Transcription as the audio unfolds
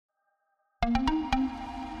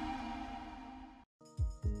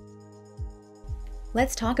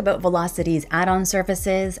Let's talk about Velocity's add-on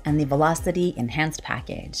services and the Velocity Enhanced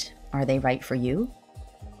package. Are they right for you?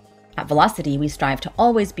 At Velocity, we strive to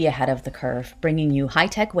always be ahead of the curve, bringing you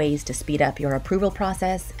high-tech ways to speed up your approval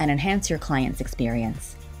process and enhance your client's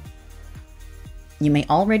experience. You may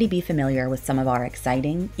already be familiar with some of our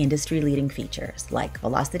exciting, industry-leading features like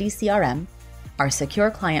Velocity CRM, our secure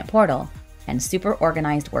client portal, and super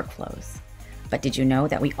organized workflows. But did you know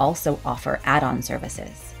that we also offer add-on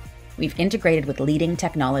services? We've integrated with leading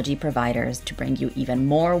technology providers to bring you even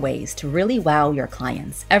more ways to really wow your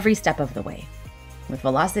clients every step of the way. With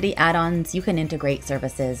Velocity Add-ons, you can integrate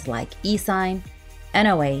services like e-sign,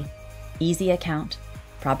 NOA, Easy Account,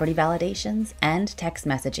 property validations, and text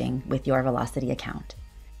messaging with your Velocity account.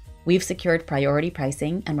 We've secured priority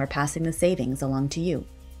pricing and we're passing the savings along to you.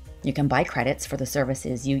 You can buy credits for the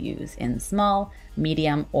services you use in small,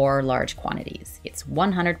 medium, or large quantities. It's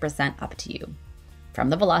 100% up to you. From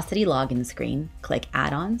the Velocity login screen, click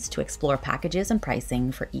Add-ons to explore packages and pricing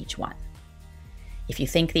for each one. If you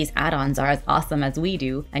think these add-ons are as awesome as we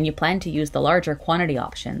do, and you plan to use the larger quantity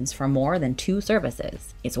options for more than 2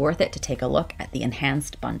 services, it's worth it to take a look at the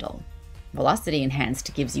Enhanced bundle. Velocity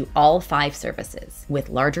Enhanced gives you all 5 services with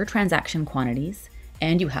larger transaction quantities,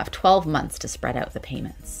 and you have 12 months to spread out the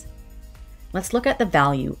payments. Let's look at the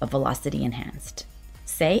value of Velocity Enhanced.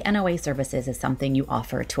 Say NOA services is something you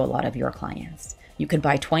offer to a lot of your clients. You could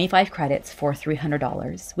buy 25 credits for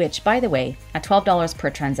 $300, which, by the way, at $12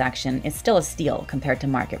 per transaction is still a steal compared to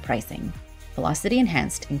market pricing. Velocity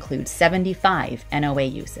Enhanced includes 75 NOA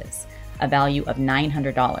uses, a value of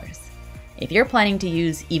 $900. If you're planning to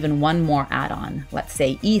use even one more add-on, let's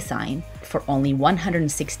say e-sign, for only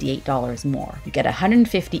 $168 more, you get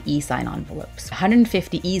 150 e-sign envelopes,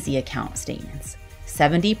 150 Easy Account statements,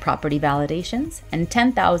 70 property validations, and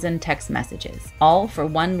 10,000 text messages, all for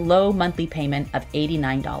one low monthly payment of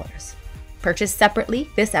 $89. Purchased separately,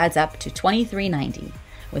 this adds up to $23.90.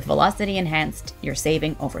 With Velocity Enhanced, you're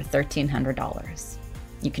saving over $1,300.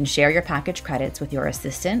 You can share your package credits with your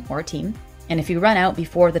assistant or team, and if you run out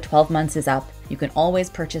before the 12 months is up, you can always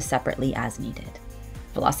purchase separately as needed.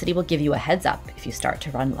 Velocity will give you a heads up if you start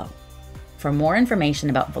to run low. For more information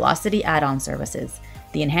about Velocity add-on services,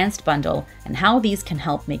 the Enhanced bundle, and how these can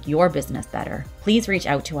help make your business better, please reach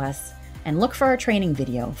out to us and look for our training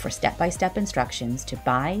video for step-by-step instructions to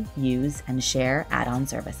buy, use, and share add-on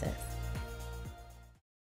services.